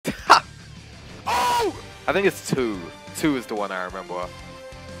I think it's 2. 2 is the one I remember.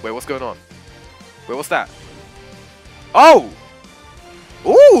 Wait, what's going on? Wait, what's that? Oh!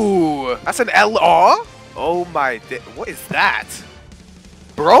 Ooh! That's an LR? Oh my... What is that?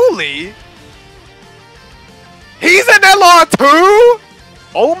 Broly? He's an LR too?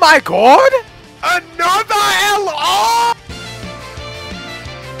 Oh my god! Another LR?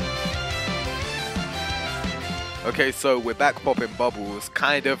 Okay, so we're back popping bubbles.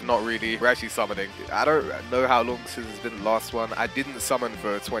 Kind of, not really. We're actually summoning. I don't know how long since it's been the last one. I didn't summon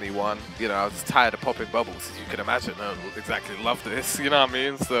for 21. You know, I was tired of popping bubbles, as you can imagine. I don't exactly love this, you know what I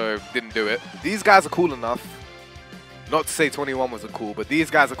mean? So, didn't do it. These guys are cool enough. Not to say 21 wasn't cool, but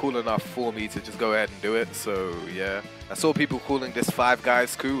these guys are cool enough for me to just go ahead and do it. So, yeah. I saw people calling this Five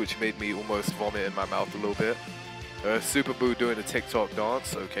Guys coup, which made me almost vomit in my mouth a little bit. Super Boo doing a TikTok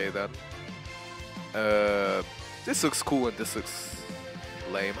dance. Okay, then. This looks cool and this looks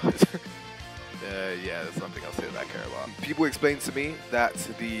lame. Yeah, there's nothing else here that I care about. People explain to me that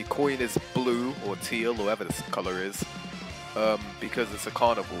the coin is blue or teal or whatever this color is because it's a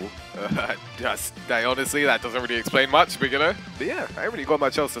carnival. Honestly, that doesn't really explain much, but you know. But yeah, I ain't really got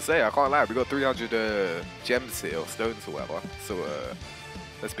much else to say. I can't lie. We got 300 gems here or stones or whatever. So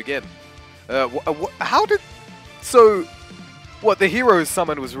let's begin. How did? So what? The heroes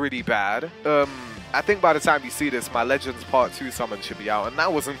summon was really bad. I think by the time you see this, my Legends Part 2 summon should be out, and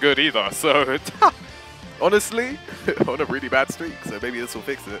that wasn't good either, so honestly, on a really bad streak, so maybe this will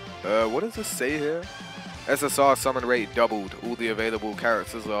fix it. What does this say here? SSR summon rate doubled. All the available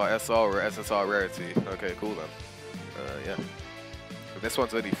characters are SR or SSR rarity. Okay, cool then. Yeah. This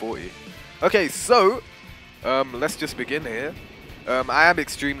one's only 40. Okay, so, let's just begin here. I am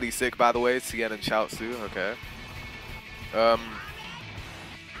extremely sick, by the way, Tien and Chaozu, okay.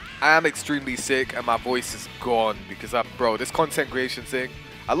 I am extremely sick and my voice is gone because bro, this content creation thing,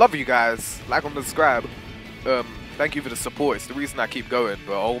 I love you guys, like and subscribe. Thank you for the support, it's the reason I keep going,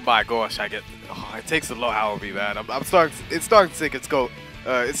 but oh my gosh, it takes a lot out of me, man. It's starting to take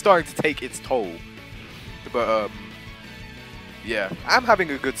its toll. But yeah, I'm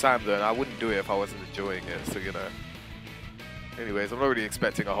having a good time though, and I wouldn't do it if I wasn't enjoying it, so you know. Anyways, I'm not really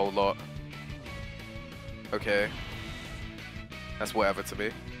expecting a whole lot. Okay. That's whatever to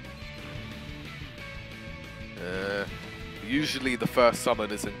me. Usually the first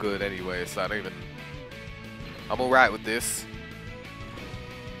summon isn't good anyway, so I'm alright with this.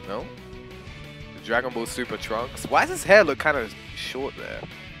 No? The Dragon Ball Super Trunks. Why does his hair look kind of short there?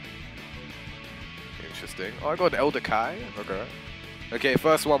 Interesting. Oh, I got an Elder Kai. Okay. Okay,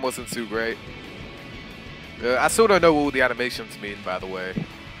 first one wasn't too great. I still don't know what all the animations mean, by the way.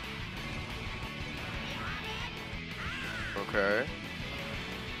 Okay.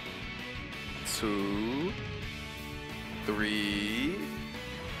 2, 3.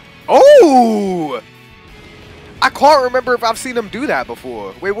 Oh! I can't remember if I've seen him do that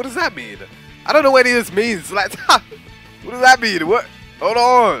before. Wait, what does that mean? I don't know what any of this means. Like, what does that mean? What? Hold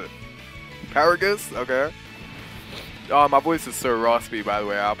on. Paragus? Okay. Oh, my voice is so raspy, by the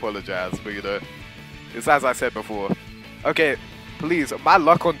way. I apologize, but you know, it's as I said before. Okay, please. My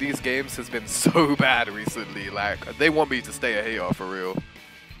luck on these games has been so bad recently. Like, they want me to stay a hater for real.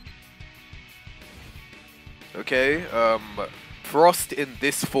 Okay, Frost in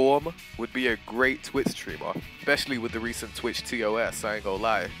this form would be a great Twitch streamer, especially with the recent Twitch TOS, I ain't gonna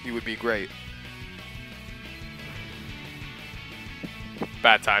lie. He would be great.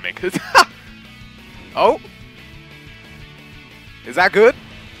 Bad timing. Oh? Is that good?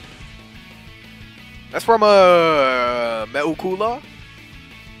 That's from a Metal Cooler?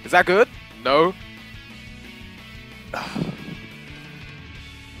 Is that good? No?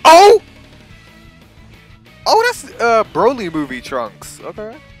 Oh! Oh, that's Broly movie Trunks.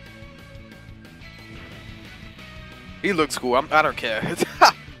 Okay. He looks cool. I don't care.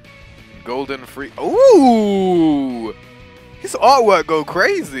 Golden free. Ooh! His artwork go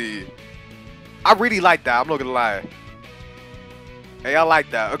crazy. I really like that. I'm not gonna lie. Hey, I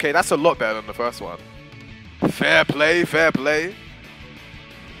like that. Okay, that's a lot better than the first one. Fair play, fair play.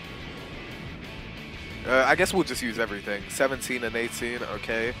 I guess we'll just use everything. 17 and 18,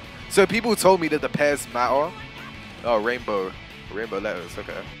 okay. So people told me that the pairs matter. Oh, rainbow letters,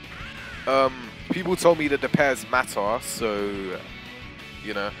 okay. People told me that the pairs matter, so,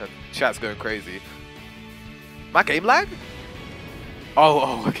 you know, chat's going crazy. My game lag?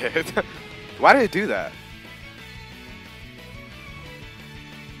 Oh, okay. Why did it do that?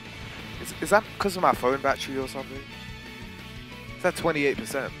 Is that because of my phone battery or something? It's at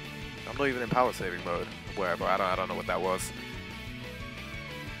 28%. I'm not even in power saving mode. Wherever, I don't know what that was.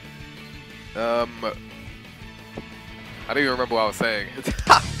 I don't even remember what I was saying.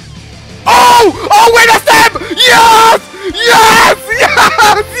 Oh! Oh! Oh, wait, that's them! Yes! Yes!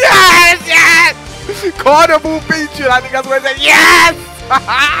 Yes! Yes! Yes! Carnival feature. I think that's what I said. Yes!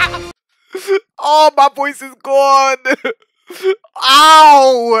 Oh, my voice is gone.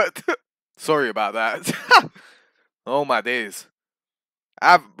 Ow! Sorry about that. Oh, my days.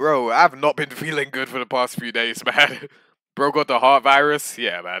 Bro, I've not been feeling good for the past few days, man. Bro got the heart virus.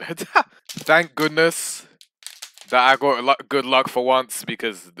 Yeah, man. Thank goodness that I got good luck for once,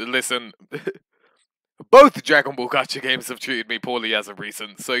 because, listen, both Dragon Ball Gacha games have treated me poorly as of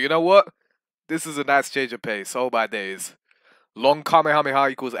recent. So, you know what? This is a nice change of pace. Oh, my days. Long Kamehameha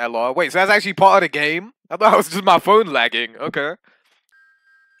equals LR. Wait, so that's actually part of the game? I thought it was just my phone lagging. Okay.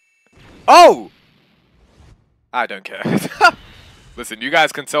 Oh! I don't care. Listen, you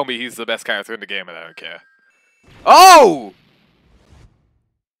guys can tell me he's the best character in the game and I don't care. Oh!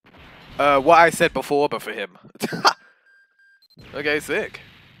 What I said before, but for him. Okay, sick.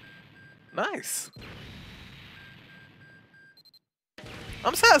 Nice.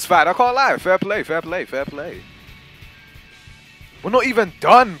 I'm satisfied, I can't lie. Fair play, fair play, fair play. We're not even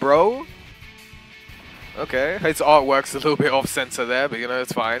done, bro. Okay, his artwork's a little bit off-center there, but you know,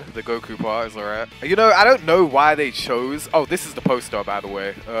 it's fine. The Goku part is alright. You know, I don't know why they chose... Oh, this is the poster, by the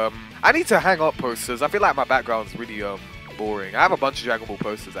way. I need to hang up posters. I feel like my background's really, boring. I have a bunch of Dragon Ball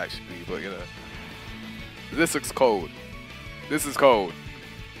posters, actually, but, you know. This looks cold. This is cold.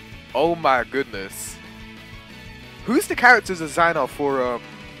 Oh, my goodness. Who's the character designer for,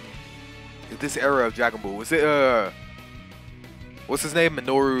 this era of Dragon Ball? Was it, what's his name?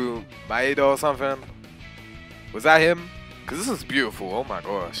 Minoru Maeda or something? Was that him? Because this is beautiful. Oh my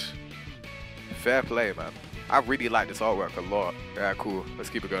gosh. Fair play, man. I really like this artwork a lot. Yeah, cool. Let's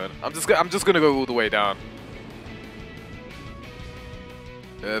keep it going. I'm just gonna go all the way down.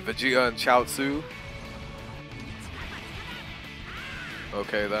 Vegeta and Chaozu.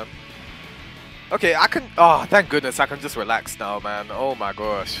 Okay then. Okay, I can. Oh, thank goodness I can just relax now, man. Oh my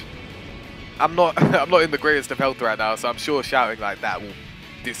gosh. I'm not in the greatest of health right now, so I'm sure shouting like that will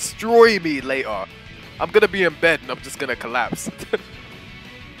destroy me later. I'm gonna be in bed and I'm just gonna collapse.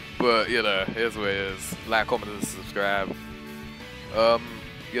 But, you know, here's what it is. Like, comment, and subscribe.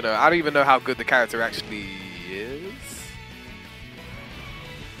 You know, I don't even know how good the character actually is.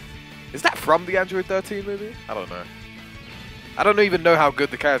 Is that from the Android 13 movie? I don't know. I don't even know how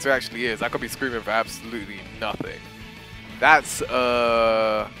good the character actually is. I could be screaming for absolutely nothing. That's,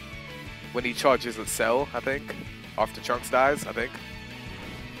 when he charges at Cell, I think. After Trunks dies, I think.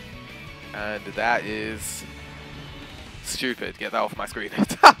 And that is stupid. Get that off my screen.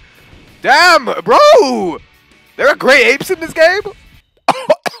 Damn, bro! There are gray apes in this game?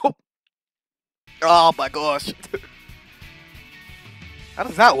 Oh my gosh. How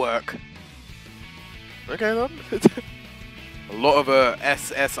does that work? Okay then. A lot of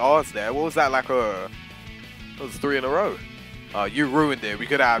SSRs there. What was that, like that was 3 in a row. Oh, you ruined it. We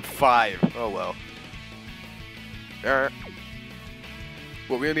could have 5. Oh well. Alright.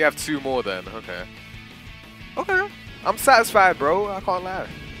 Well, we only have 2 more then. Okay. Okay. I'm satisfied, bro. I can't lie.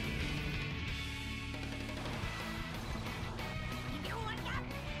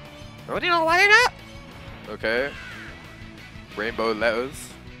 What do you know why that? Okay. Rainbow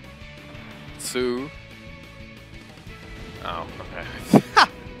letters. Sue. Oh, okay.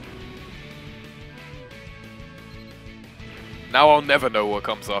 Now I'll never know what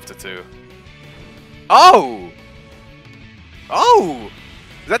comes after 2. Oh! Oh!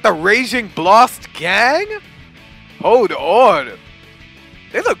 Is that the Raging Blast gang? Hold on.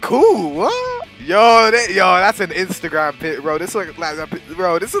 They look cool. What? Yo, that's an Instagram pic, bro. This look like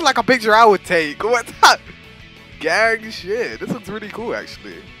this is like a picture I would take. What the gang shit? This looks really cool,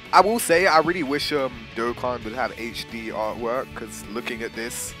 actually. I will say I really wish Dokkan would have HD artwork, because looking at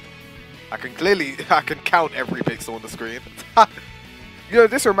this, I can count every pixel on the screen. You know,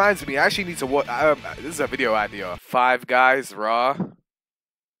 this reminds me. I actually need to watch. This is a video idea. Five Guys Raw.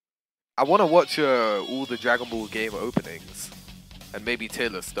 I want to watch all the Dragon Ball game openings and maybe tier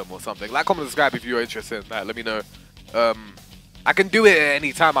list them or something. Like, comment, subscribe if you're interested in that. Let me know. I can do it at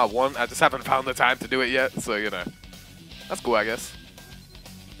any time I want. I just haven't found the time to do it yet. So, you know, that's cool, I guess.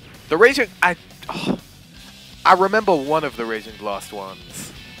 The Raging... I remember one of the Raging Blast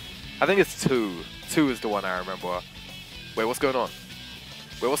ones. I think it's 2. 2 is the one I remember. Wait, what's going on?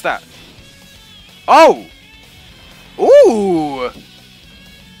 Wait, what's that? Oh! Ooh!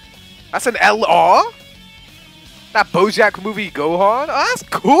 That's an LR? That BoJack movie Gohan? Oh, that's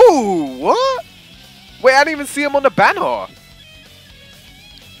cool! What? Wait, I didn't even see him on the banner.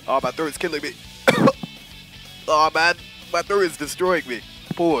 Oh, my throat is killing me. Oh, man. My throat is destroying me.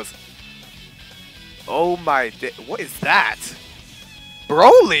 Pause. Oh, my... What is that?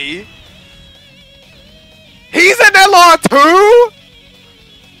 Broly? He's an LR too?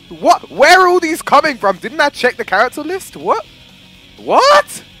 What? Where are all these coming from? Didn't I check the character list? What?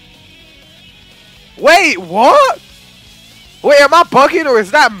 What? Wait, what? Wait, am I bugging or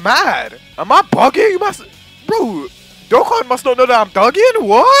is that mad? Am I bugging? Bro, Dokkan must not know that I'm bugging?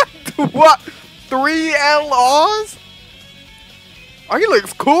 What? What? 3 LRs? Oh, he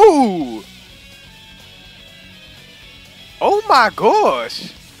looks cool. Oh my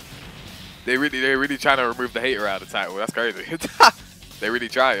gosh. They really trying to remove the hater out of the title. That's crazy. They really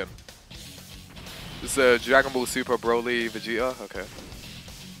trying. This Dragon Ball Super Broly Vegeta. Okay.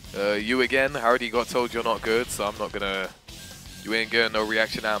 You again. I already got told you're not good, so I'm not gonna. You ain't getting no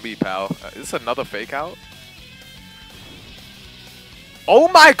reaction out of me, pal. Is this another fake out? Oh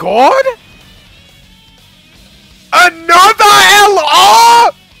my god! Another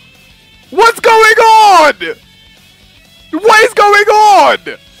LR! What's going on? What is going on?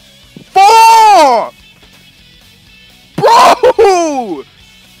 4! Bro!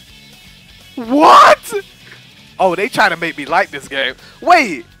 What? Oh, they trying to make me like this game.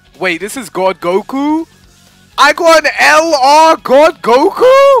 Wait, this is God Goku? I got an LR God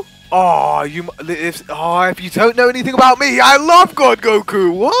Goku? Oh, if you don't know anything about me, I love God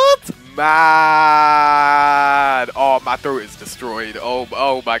Goku. What? Man. Oh, my throat is destroyed.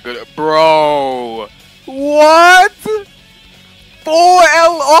 Oh my goodness. Bro. What? 4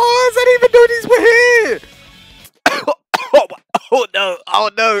 LRs? I didn't even know these were here. Oh no. Oh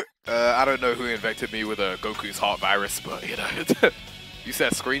no. I don't know who infected me with a Goku's heart virus, but you know. You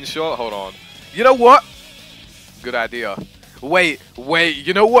said screenshot? Hold on. You know what? Good idea. Wait.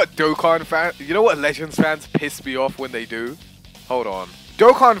 You know what Dokkan fans, you know what Legends fans piss me off when they do? Hold on.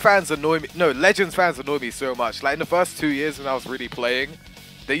 Dokkan fans annoy me. No, Legends fans annoy me so much. Like in the first 2 years when I was really playing,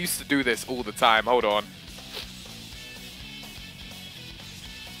 they used to do this all the time. Hold on.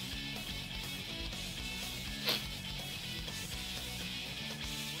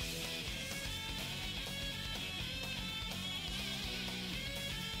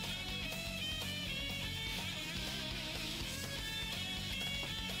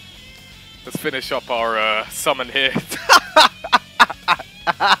 Let's finish up our summon here.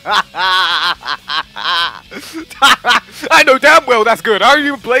 I know damn well that's good. I don't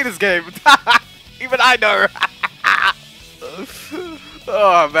even play this game. Even I know.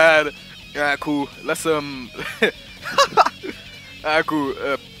 Oh man. Alright, cool. Let's Alright, cool.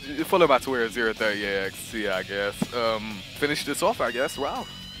 Follow my Twitter 030AXC, I guess. Finish this off, I guess. Wow.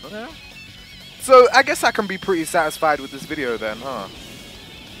 Okay. So I guess I can be pretty satisfied with this video then, huh?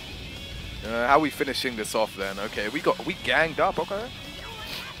 How are we finishing this off then? Okay, we ganged up, okay.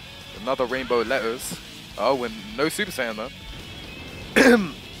 Another rainbow letters. Oh, and no Super Saiyan though.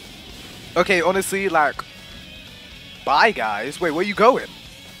 Okay, honestly, like, bye guys. Wait, where you going?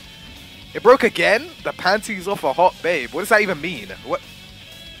 It broke again? The panties off a hot babe. What does that even mean? What?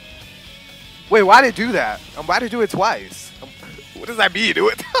 Wait, why did it do that? Why did it do it twice? What does that mean? Do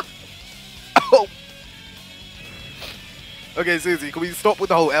it? Oh. Okay, seriously, can we stop with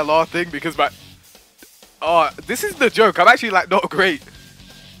the whole LR thing? Because oh, this is the joke. I'm actually like not great.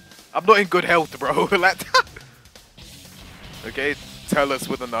 I'm not in good health, bro. Like, okay, tell us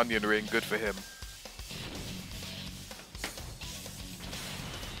with an onion ring. Good for him.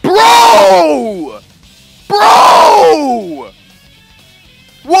 Bro! Bro!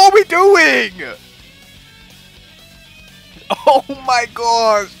 What are we doing? Oh my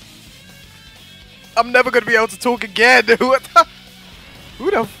gosh. I'm never gonna be able to talk again. Who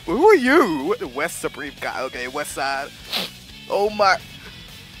are you? What the West Supreme guy? Okay, West Side. Oh my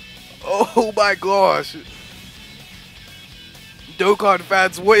gosh. Dokkan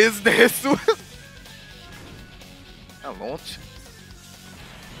fans, what is this? I launch.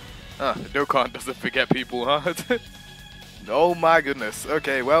 Dokkan doesn't forget people, huh? Oh my goodness.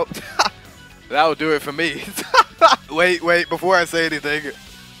 Okay, well, that'll do it for me. Wait, before I say anything.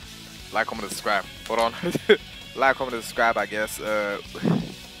 Like, comment, and subscribe. Hold on. Like, comment, and subscribe, I guess.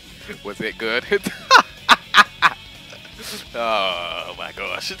 Was it good? Oh my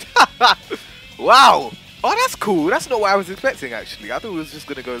gosh. Wow. Oh, that's cool. That's not what I was expecting, actually. I thought it was just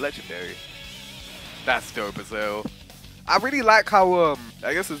gonna go legendary. That's dope as hell. I really like how,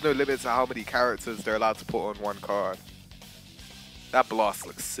 I guess there's no limit to how many characters they're allowed to put on one card. That blast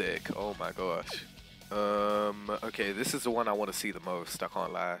looks sick. Oh my gosh. Okay, this is the one I want to see the most. I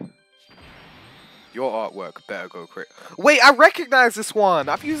can't lie. Your artwork better go quick. Wait, I recognize this one.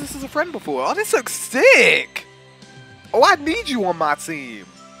 I've used this as a friend before. Oh, this looks sick. Oh, I need you on my team.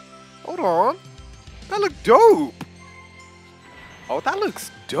 Hold on. That looks dope. Oh, that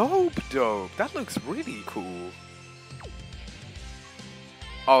looks dope. That looks really cool.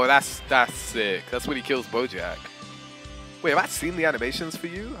 Oh, that's sick. That's when he kills Bojack. Wait, have I seen the animations for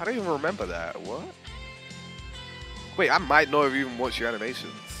you? I don't even remember that. What? Wait, I might not have even watched your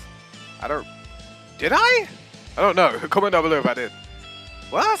animations. I don't... Did I? I don't know. Comment down below if I did.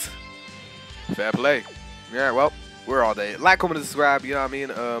 What? Fair play. Yeah, well, we're all day. Like, comment, and subscribe, you know what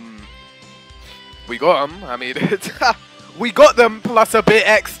I mean? We got them. I mean, we got them plus a bit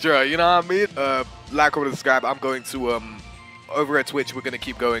extra, you know what I mean? Like, comment, and subscribe. I'm going to, over at Twitch, we're going to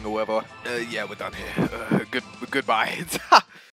keep going or whatever. Yeah, we're done here. Goodbye.